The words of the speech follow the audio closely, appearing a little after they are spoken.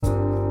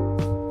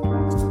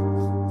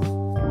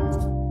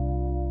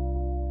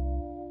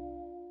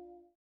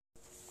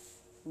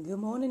Good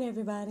morning,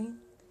 everybody.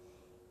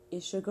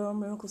 It's your girl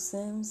Miracle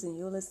Sims, and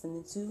you're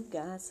listening to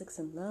God, Sex,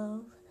 and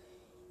Love,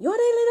 your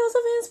daily dose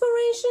of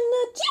inspiration,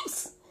 the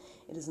juice.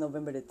 It is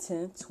November the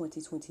 10th,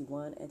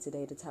 2021, and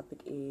today the topic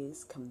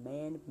is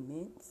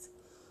commandments.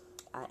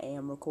 I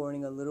am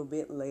recording a little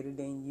bit later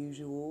than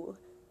usual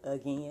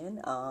again,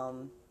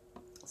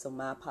 so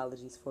my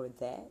apologies for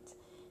that.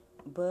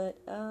 But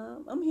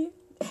I'm here.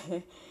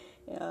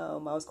 I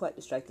was quite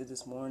distracted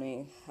this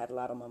morning, had a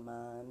lot on my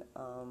mind.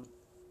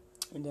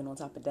 And then on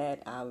top of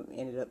that, I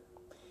ended up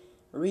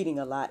reading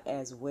a lot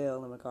as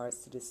well in regards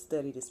to this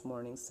study this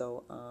morning.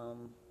 So,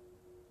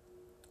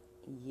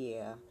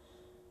 yeah.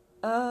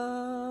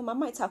 I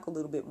might talk a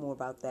little bit more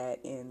about that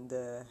in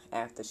the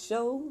after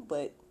show,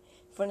 but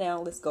for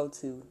now, let's go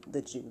to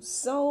the juice.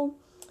 So,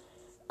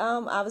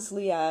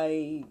 obviously,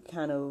 I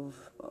kind of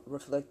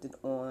reflected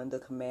on the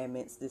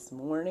commandments this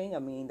morning. I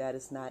mean, that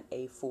is not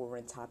a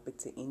foreign topic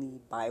to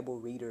any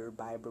Bible reader,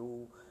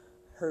 Bible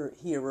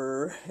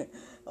hearer,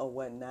 or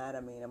whatnot.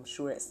 I mean, I'm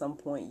sure at some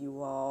point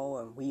you all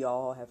and we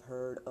all have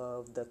heard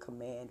of the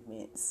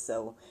commandments.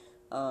 So,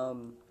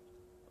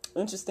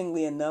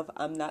 interestingly enough,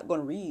 I'm not going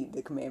to read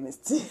the commandments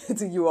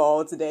to you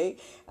all today.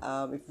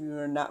 If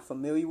you're not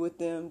familiar with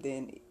them,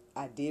 then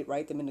I did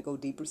write them in the Go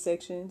Deeper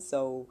section.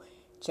 So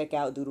check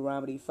out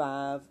Deuteronomy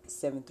 5,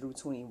 7 through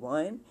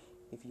 21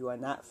 if you are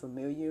not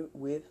familiar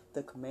with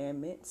the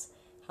commandments.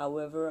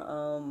 However,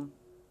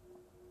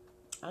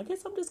 I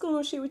guess I'm just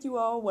going to share with you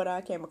all what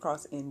I came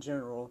across in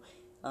general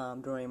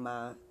during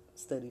my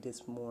study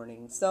this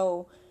morning.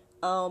 So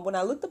when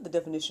I looked up the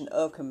definition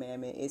of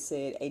commandment, it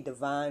said a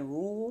divine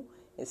rule,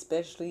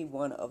 especially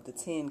one of the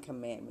 10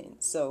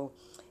 commandments. So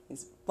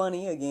it's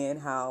funny again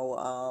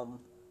how,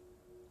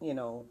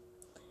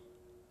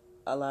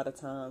 a lot of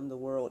time the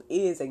world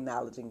is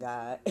acknowledging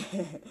God,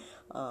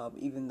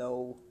 even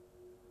though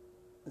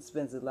it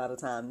spends a lot of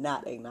time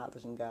not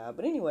acknowledging God.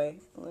 But anyway,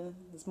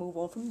 let's move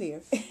on from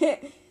there.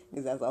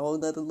 Because that's a whole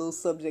nother little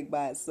subject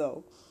by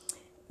itself.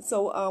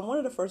 So one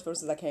of the first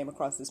verses I came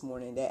across this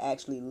morning that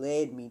actually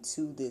led me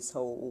to this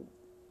whole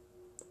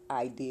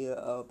idea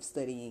of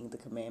studying the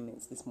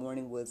commandments this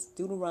morning was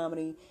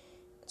Deuteronomy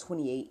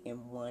 28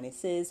 and 1. It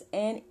says,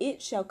 "And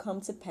it shall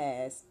come to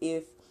pass,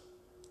 if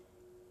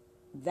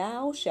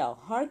thou shalt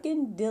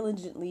hearken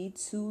diligently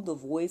to the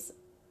voice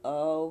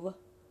of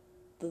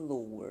the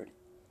Lord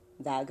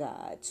thy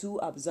God, to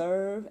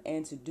observe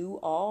and to do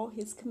all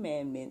his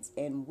commandments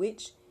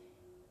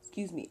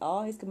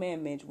all his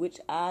commandments which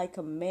I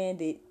command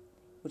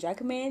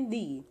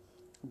thee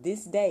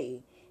this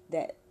day,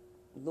 that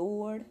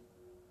Lord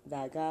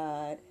thy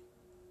God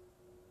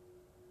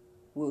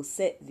will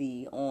set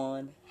thee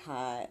on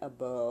high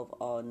above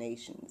all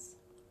nations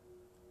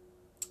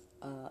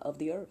of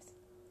the earth."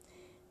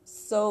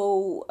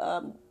 So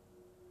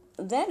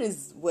that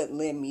is what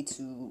led me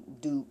to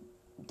do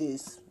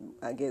this,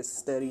 I guess,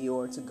 study,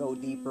 or to go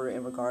deeper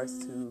in regards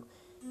to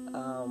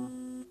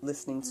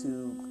listening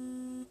to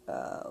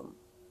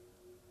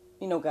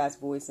God's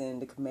voice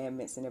and the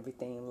commandments and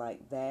everything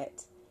like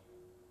that.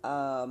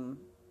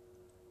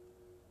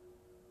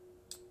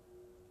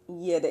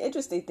 The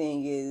interesting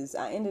thing is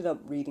I ended up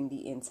reading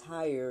the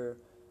entire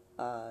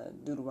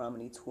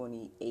Deuteronomy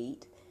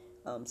 28.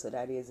 So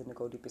that is in the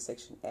Go Deeper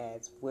section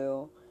as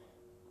well.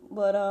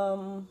 But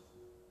as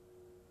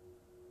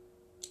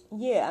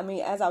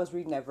I was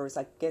reading that verse,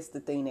 I guess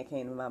the thing that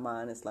came to my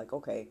mind is like,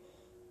 okay,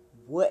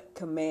 what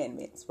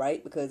commandments,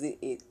 right? Because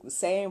it was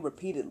saying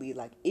repeatedly,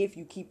 like, if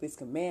you keep his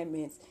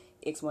commandments,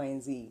 X, Y,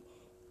 and Z,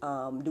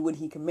 do what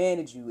he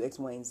commanded you, X,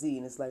 Y, and Z.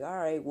 And it's like, all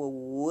right, well,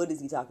 what is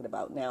he talking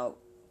about now?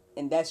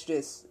 And that's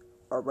just,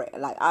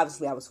 like,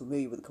 obviously I was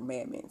familiar with the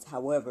commandments.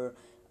 However,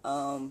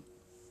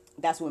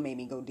 that's what made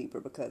me go deeper,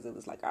 because it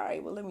was like, all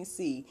right, well, let me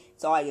see.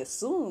 So I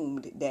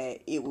assumed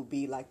that it would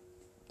be like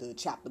the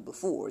chapter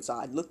before. So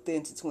I looked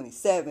into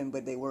 27,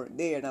 but they weren't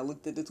there. And I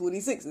looked at the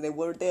 26 and they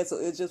weren't there. So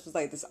it just was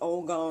like this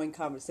ongoing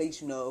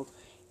conversation of,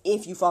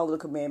 if you follow the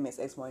commandments,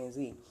 X, Y, and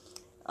Z.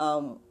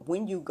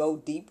 When you go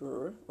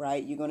deeper,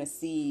 right, you're going to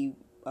see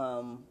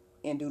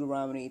in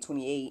Deuteronomy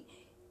 28,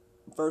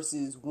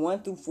 verses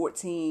 1 through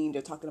 14,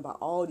 they're talking about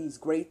all these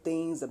great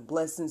things and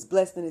blessings,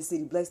 blessed in the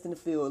city, blessed in the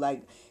field.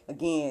 Like,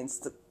 again,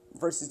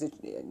 verses that,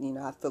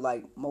 I feel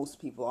like most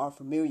people are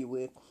familiar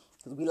with,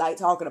 because we like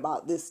talking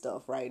about this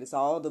stuff, right? It's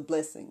all the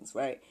blessings,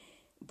 right?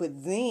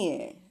 But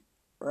then,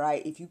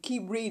 right, if you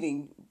keep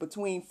reading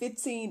between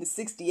 15 to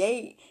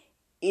 68,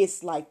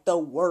 it's like the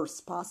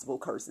worst possible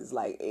curses.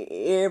 Like,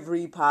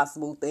 every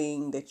possible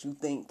thing that you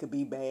think could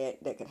be bad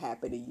that could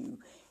happen to you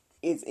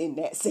is in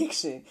that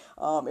section.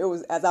 It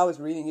was, as I was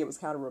reading, it was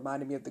kind of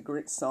reminding me of the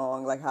Grinch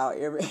song, like how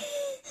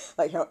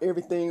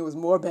everything was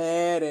more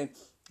bad and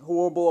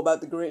horrible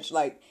about the Grinch.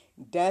 Like,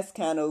 that's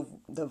kind of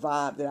the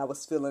vibe that I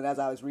was feeling as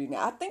I was reading it.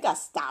 I think I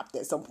stopped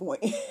at some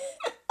point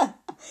and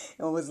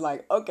was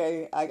like,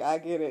 okay, I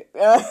get it.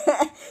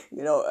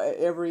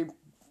 Every,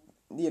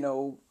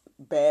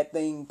 bad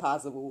thing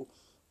possible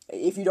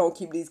if you don't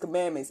keep these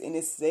commandments. And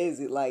it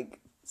says it like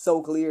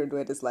so clear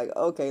that it's like,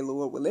 okay,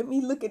 Lord, well, let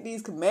me look at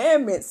these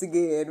commandments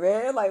again,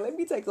 man. Like, let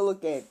me take a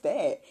look at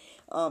that.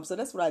 So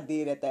that's what I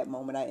did at that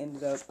moment. I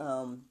ended up,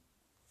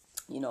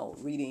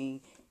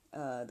 reading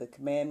the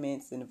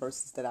commandments and the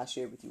verses that I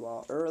shared with you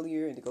all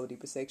earlier in the Go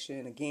Deeper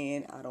section.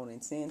 Again, I don't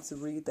intend to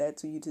read that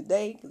to you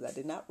today because I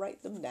did not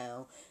write them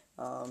down.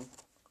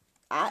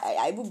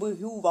 I would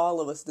behoove all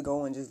of us to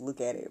go and just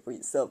look at it for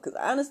yourself. Because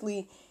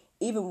honestly,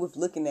 even with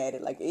looking at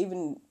it, like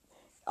even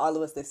all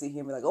of us that sit here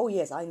and be like, oh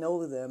yes, I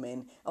know them,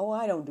 and oh,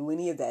 I don't do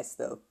any of that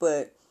stuff.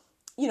 But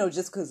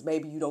just because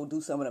maybe you don't do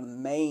some of the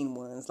main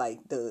ones,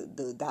 like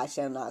the thou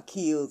shalt not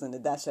kills and the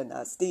thou shalt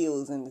not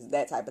steals and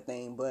that type of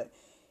thing. But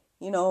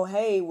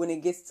hey, when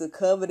it gets to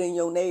coveting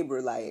your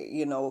neighbor, like,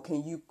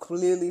 can you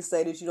clearly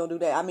say that you don't do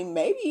that? I mean,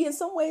 maybe in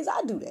some ways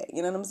I do that.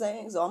 You know what I'm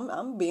saying? So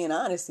I'm being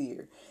honest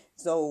here.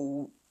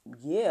 So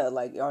yeah,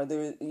 like, are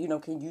there,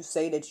 can you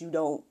say that you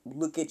don't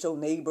look at your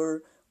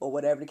neighbor or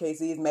whatever the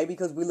case is? Maybe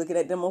because we're looking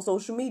at them on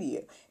social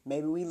media.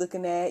 Maybe we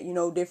looking at,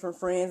 different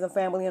friends and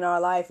family in our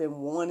life and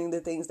wanting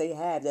the things they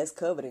have. That's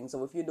coveting.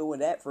 So if you're doing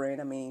that, friend,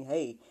 I mean,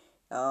 hey,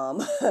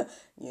 um,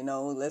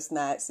 let's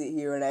not sit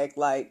here and act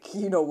like,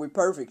 we're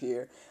perfect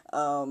here.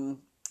 Let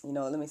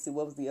me see,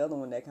 what was the other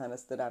one that kind of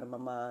stood out of my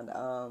mind?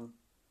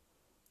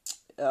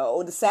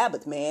 The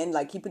Sabbath, man,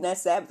 like keeping that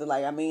Sabbath.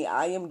 Like, I mean,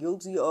 I am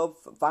guilty of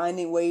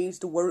finding ways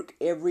to work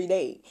every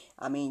day.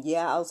 I mean,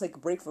 yeah, I'll take a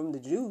break from the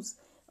juice.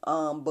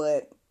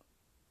 But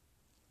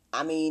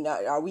I mean,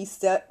 are we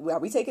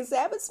taking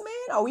Sabbaths,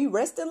 man? Are we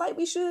resting like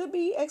we should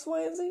be? X,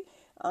 Y, and Z.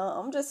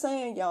 I'm just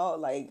saying, y'all,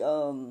 like,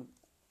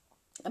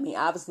 I mean,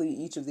 obviously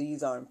each of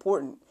these are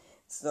important.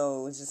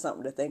 So it's just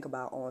something to think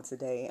about on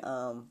today.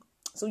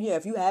 So yeah,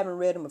 if you haven't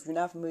read them, if you're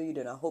not familiar,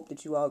 then I hope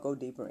that you all go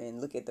deeper and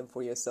look at them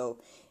for yourself.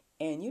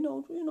 And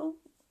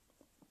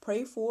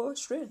pray for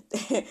strength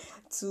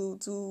to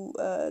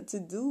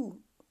do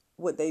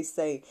what they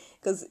say.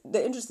 Because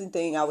the interesting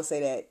thing I would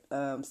say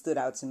that stood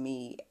out to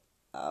me,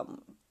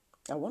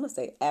 I want to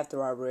say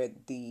after I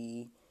read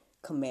the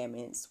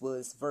commandments,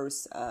 was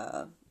verse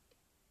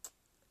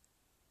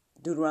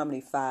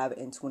Deuteronomy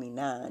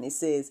 5:29. It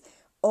says,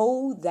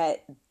 "Oh,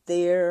 that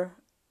there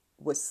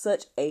was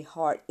such a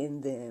heart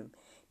in them,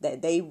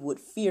 that they would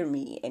fear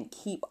me and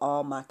keep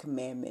all my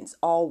commandments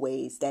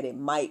always, that it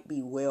might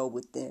be well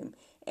with them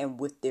and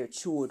with their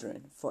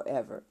children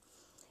forever."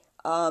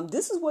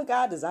 This is what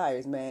God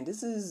desires, man.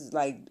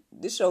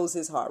 This shows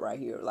his heart right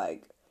here.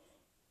 Like,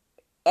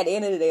 at the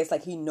end of the day, it's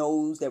like he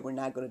knows that we're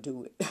not going to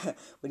do it.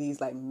 But he's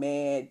like,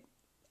 man,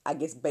 I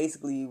guess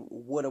basically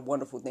what a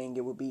wonderful thing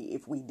it would be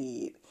if we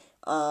did.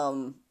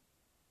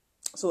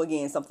 So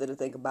again, something to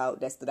think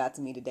about that stood out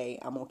to me today.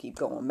 I'm going to keep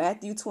going.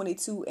 Matthew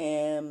 22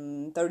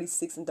 and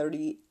 36 and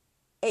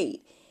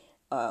 38.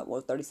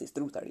 36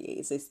 through 38.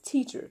 It says,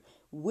 "Teacher,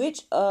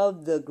 which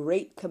of the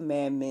great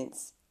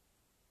commandments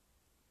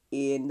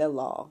in the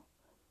law,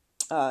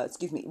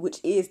 which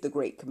is the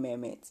great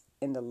commandment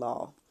in the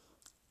law?"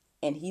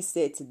 And he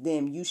said to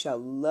them, "You shall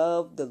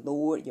love the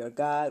Lord your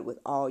God with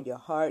all your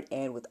heart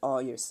and with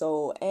all your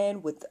soul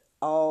and with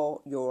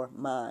all your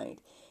mind.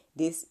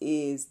 This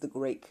is the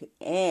great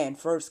and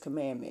first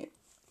commandment."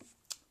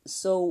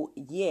 So,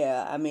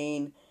 yeah, I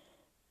mean,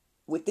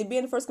 with it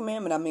being the first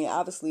commandment, I mean,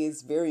 obviously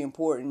it's very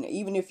important.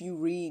 Even if you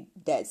read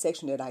that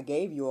section that I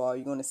gave you all,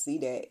 you're going to see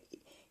that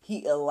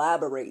he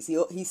elaborates.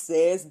 He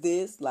says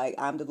this, like,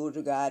 "I'm the Lord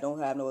your God,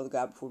 don't have no other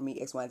God before me,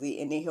 X, Y, and Z."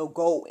 And then he'll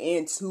go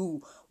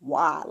into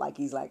why. Like,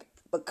 he's like,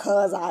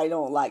 because I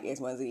don't like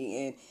X, Y, and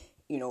Z.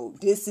 And,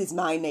 this is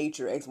my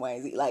nature, X, Y,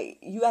 and Z. Like,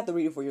 you have to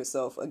read it for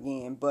yourself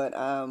again. But,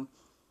 I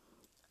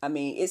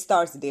mean, it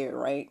starts there,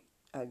 right?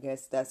 I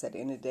guess that's at the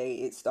end of the day,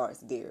 it starts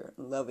there,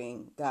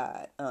 loving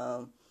God.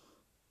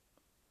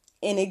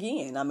 And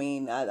again, I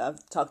mean,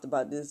 I've talked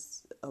about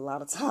this a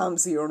lot of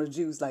times here on the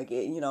Juice. Like,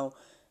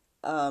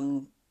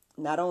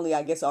 not only,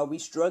 I guess, are we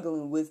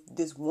struggling with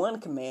this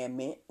one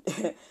commandment,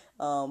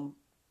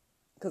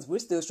 because we're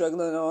still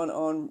struggling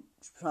on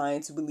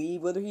trying to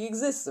believe whether he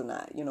exists or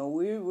not.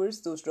 We're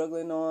still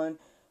struggling on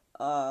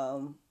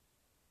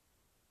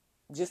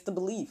just the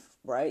belief,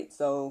 right?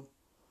 So,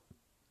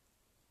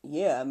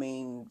 yeah, I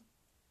mean,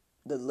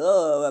 the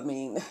love, I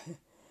mean,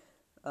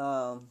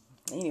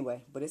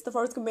 anyway, but it's the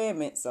first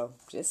commandment, so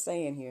just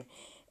saying here.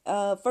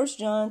 1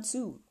 John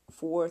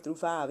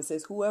 2:4-5, it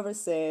says, "Whoever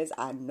says,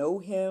 'I know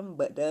him,'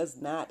 but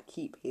does not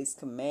keep his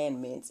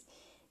commandments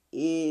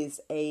is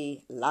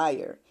a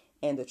liar,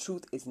 and the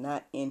truth is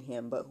not in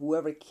him. But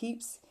whoever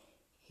keeps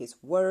his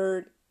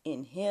word,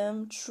 in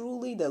him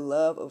truly the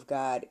love of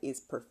God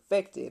is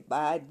perfected.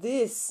 By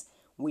this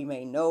we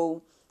may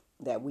know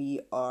that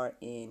we are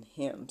in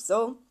him."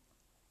 So,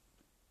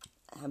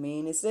 I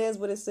mean, it says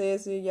what it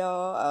says here,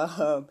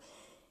 y'all.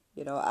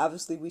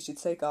 Obviously we should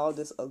take all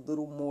this a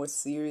little more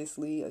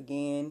seriously.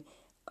 Again,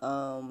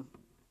 I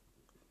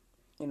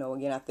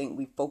think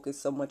we focus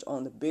so much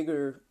on the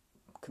bigger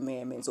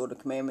commandments, or the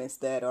commandments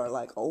that are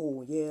like,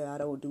 oh yeah, I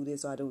don't do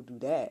this or I don't do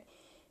that.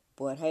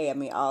 But hey, I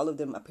mean, all of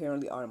them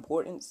apparently are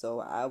important. So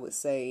I would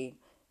say,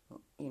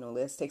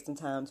 let's take some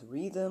time to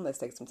read them. Let's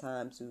take some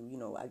time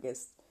to, I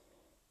guess,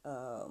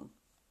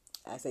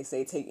 as they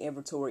say, take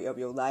inventory of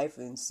your life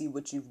and see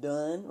what you've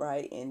done,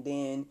 right? And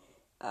then,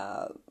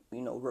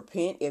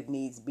 repent if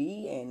needs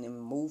be, and then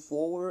move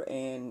forward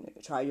and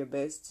try your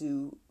best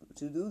to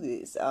do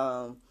this.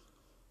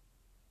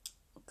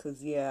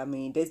 Because, yeah, I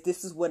mean,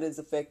 this is what is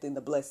affecting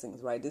the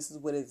blessings, right? This is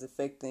what is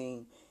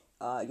affecting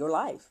your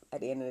life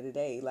at the end of the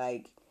day.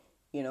 Like,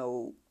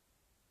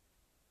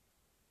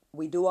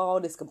 we do all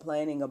this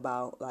complaining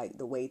about, like,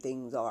 the way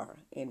things are,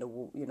 and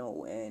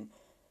and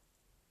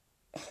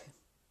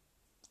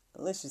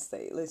let's just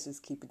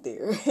keep it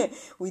there.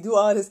 We do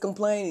all this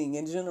complaining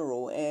in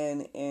general,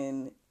 and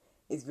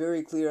it's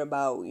very clear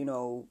about,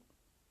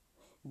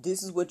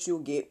 this is what you'll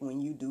get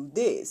when you do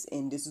this,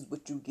 and this is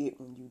what you get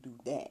when you do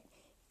that.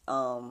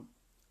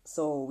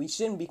 So we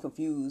shouldn't be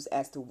confused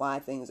as to why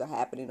things are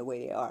happening the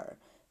way they are.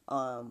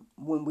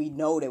 When we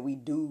know that we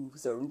do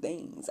certain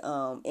things.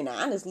 And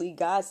honestly,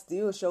 God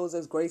still shows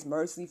us grace,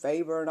 mercy,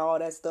 favor, and all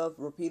that stuff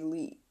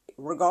repeatedly,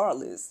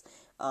 regardless.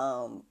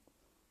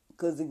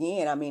 Because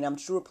again, I mean, I'm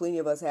sure plenty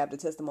of us have the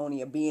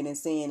testimony of being in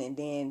sin and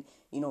then,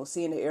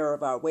 seeing the error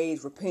of our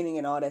ways, repenting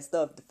and all that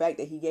stuff. The fact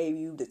that he gave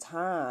you the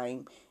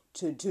time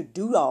to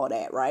do all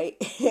that, right?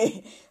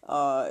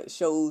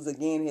 Shows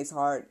again his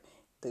heart,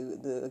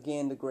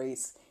 the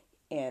grace.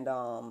 And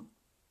I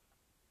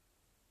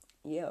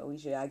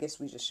guess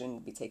we just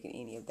shouldn't be taking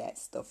any of that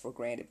stuff for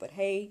granted. But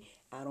hey,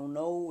 I don't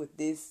know if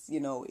this,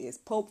 is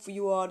Pope for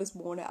you all this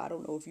morning. I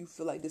don't know if you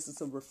feel like this is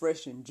some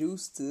refreshing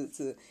juice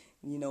to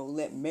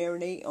let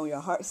marinate on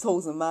your heart,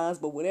 souls, and minds.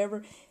 But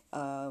whatever,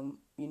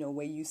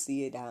 way you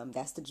see it,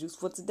 that's the juice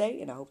for today.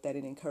 And I hope that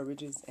it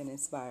encourages and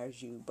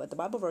inspires you. But the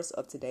Bible verse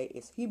of today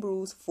is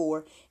Hebrews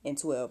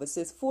 4:12. It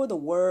says, "For the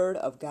word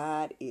of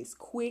God is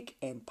quick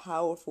and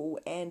powerful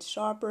and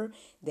sharper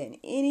than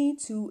any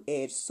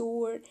two-edged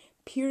sword,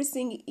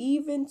 piercing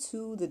even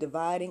to the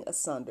dividing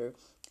asunder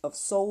of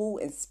soul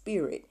and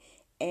spirit,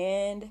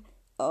 and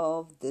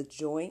of the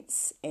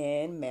joints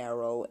and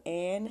marrow,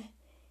 and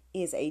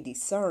is a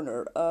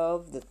discerner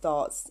of the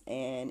thoughts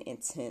and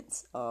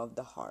intents of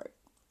the heart."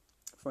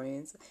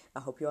 Friends, I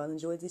hope you all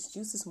enjoyed this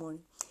juice this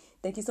morning.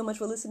 Thank you so much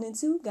for listening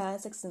to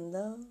God, Sex, and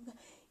Love,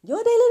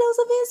 your daily dose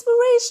of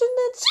inspiration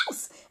and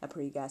juice. I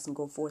pray you guys can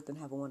go forth and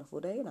have a wonderful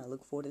day, and I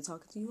look forward to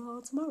talking to you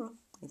all tomorrow,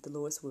 if the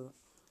Lord's will.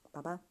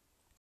 Bye-bye.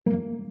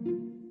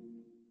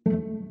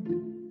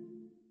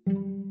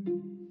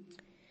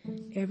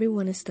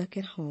 Everyone is stuck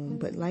at home,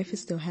 but life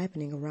is still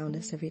happening around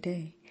us every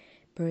day.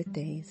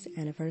 Birthdays,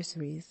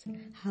 anniversaries,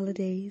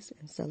 holidays,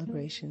 and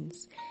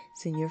celebrations.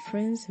 Send your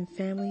friends and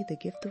family the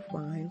gift of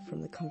wine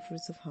from the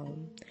comforts of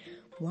home.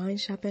 Wine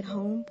shop at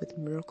home with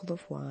Miracle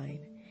of Wine.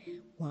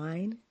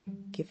 Wine,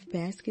 gift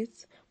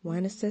baskets,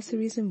 wine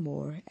accessories, and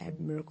more at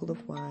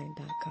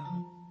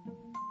miracleofwine.com.